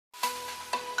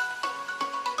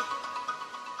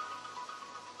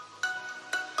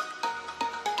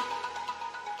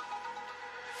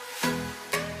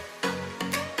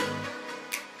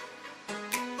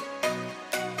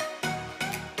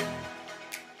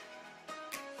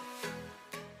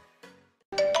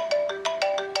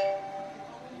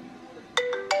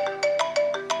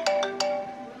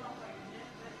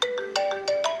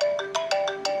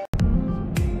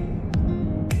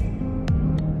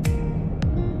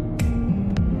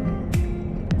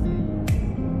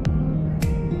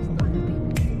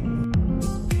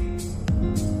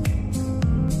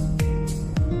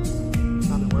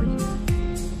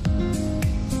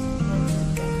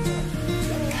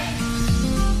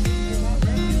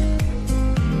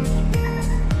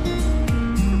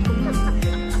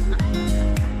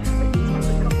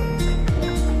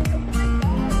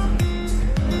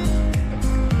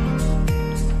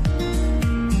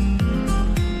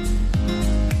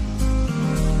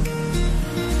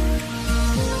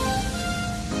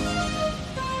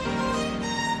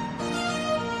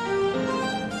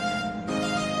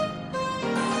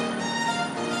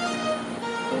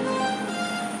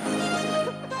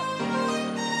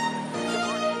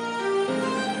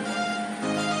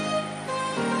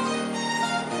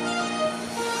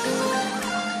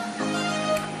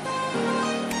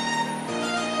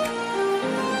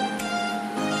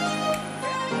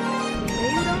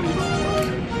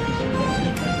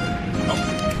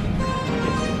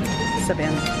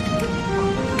Savannah.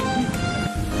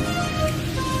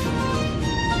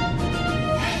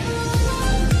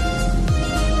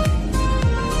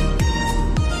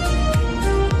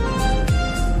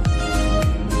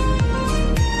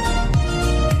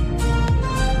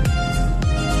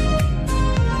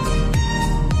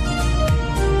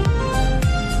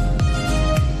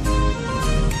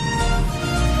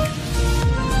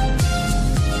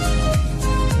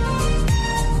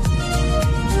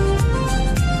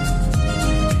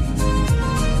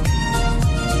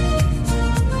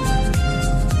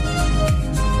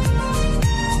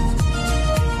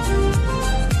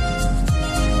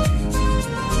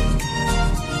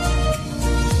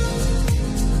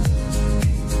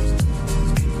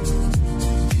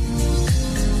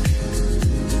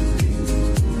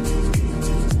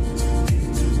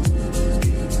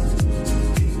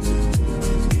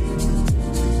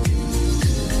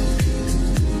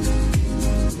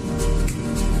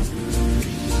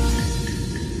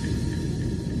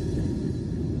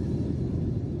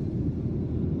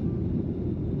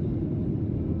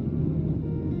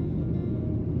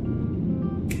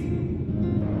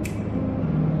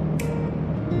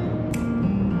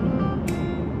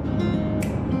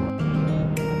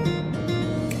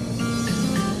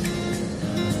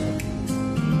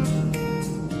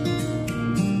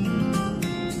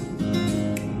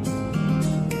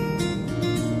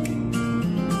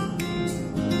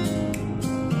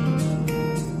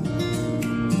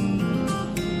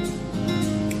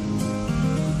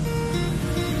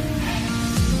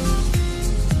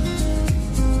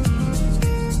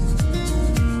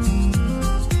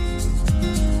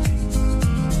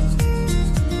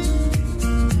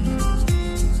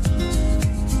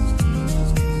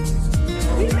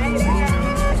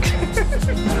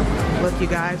 You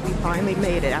guys, we finally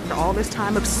made it after all this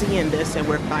time of seeing this, and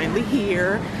we're finally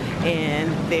here,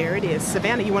 and there it is.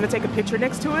 Savannah, you want to take a picture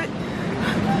next to it?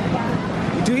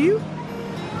 Do you?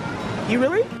 You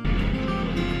really?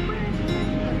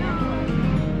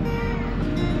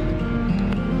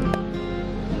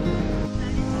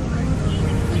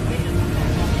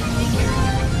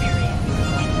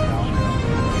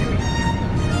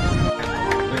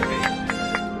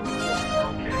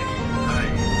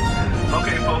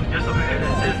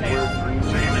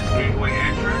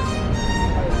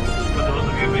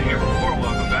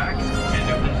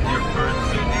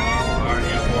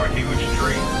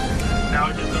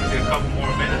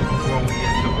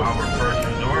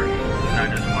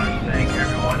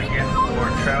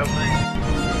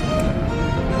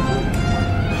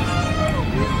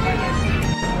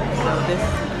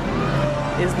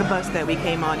 Is the bus that we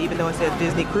came on, even though it said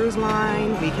Disney Cruise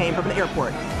Line. We came from the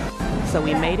airport. So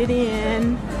we made it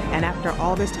in, and after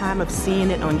all this time of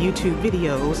seeing it on YouTube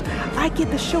videos, I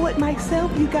get to show it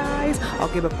myself, you guys.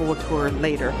 I'll give a full tour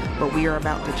later, but we are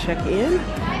about to check in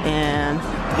and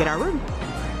get our room.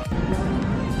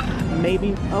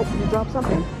 Maybe, oh, you dropped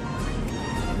something.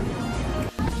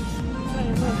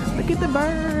 Look at the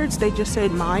birds. They just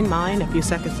said mine, mine a few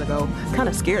seconds ago. Kind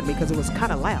of scared me because it was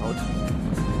kind of loud.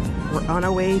 We're on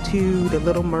our way to the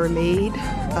Little Mermaid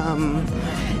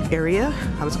area.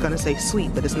 I was gonna say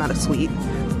suite, but it's not a suite.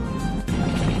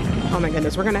 Oh my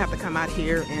goodness, we're gonna have to come out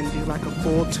here and do like a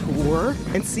full tour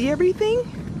and see everything.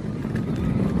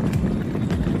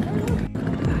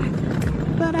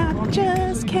 But I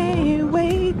just can't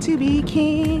wait to be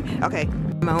king. Okay,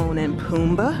 Timon and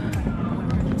Pumbaa.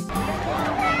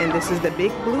 And this is the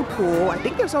big blue pool. I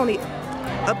think there's only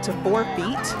up to 4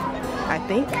 feet, I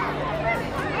think.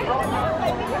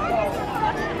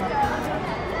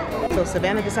 So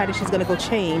Savannah decided she's gonna go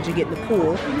change and get in the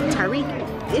pool. Tariq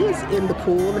is in the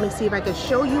pool. Let me see if I can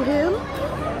show you him.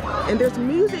 And there's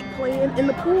music playing in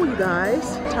the pool, you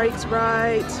guys. Tariq's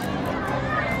right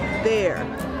there.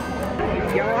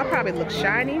 Y'all, I probably look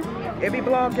shiny. Every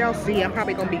vlog y'all see, I'm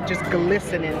probably gonna be just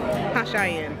glistening. Huh,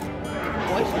 Cheyenne?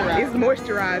 Moisturized. It's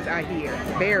moisturized out here.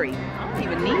 Very. I don't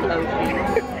even need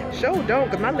lotion. Sure don't,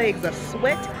 because my legs are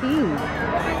sweating.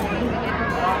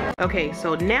 Okay,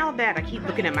 so now that I keep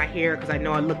looking at my hair because I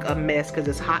know I look a mess because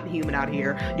it's hot and humid out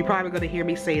here, you're probably going to hear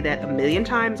me say that a million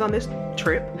times on this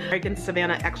trip. Eric and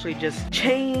Savannah actually just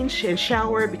changed and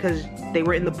showered because they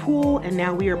were in the pool, and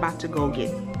now we are about to go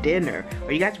get dinner.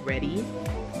 Are you guys ready?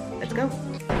 Let's go.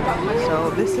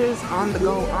 So this is on the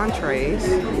go entrees,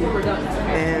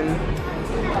 and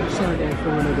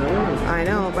I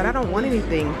know, but I don't want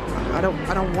anything. I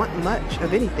don't want much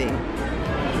of anything.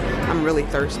 I'm really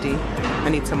thirsty. I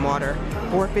need some water.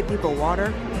 $4.50 for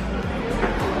water.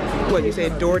 What, you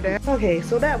said DoorDash? Okay,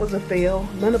 so that was a fail.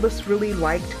 None of us really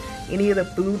liked any of the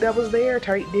food that was there.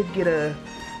 Tariq did get a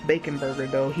bacon burger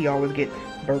though. He always get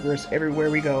burgers everywhere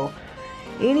we go.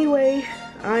 Anyway,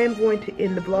 I am going to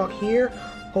end the vlog here.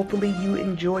 Hopefully you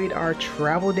enjoyed our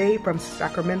travel day from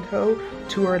Sacramento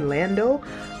to Orlando.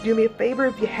 Do me a favor,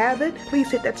 if you haven't,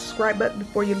 please hit that subscribe button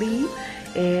before you leave.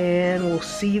 And we'll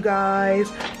see you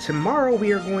guys tomorrow.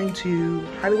 We are going to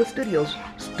Hollywood Studios.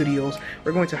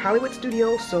 We're going to Hollywood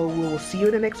Studios, so we'll see you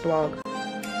in the next vlog.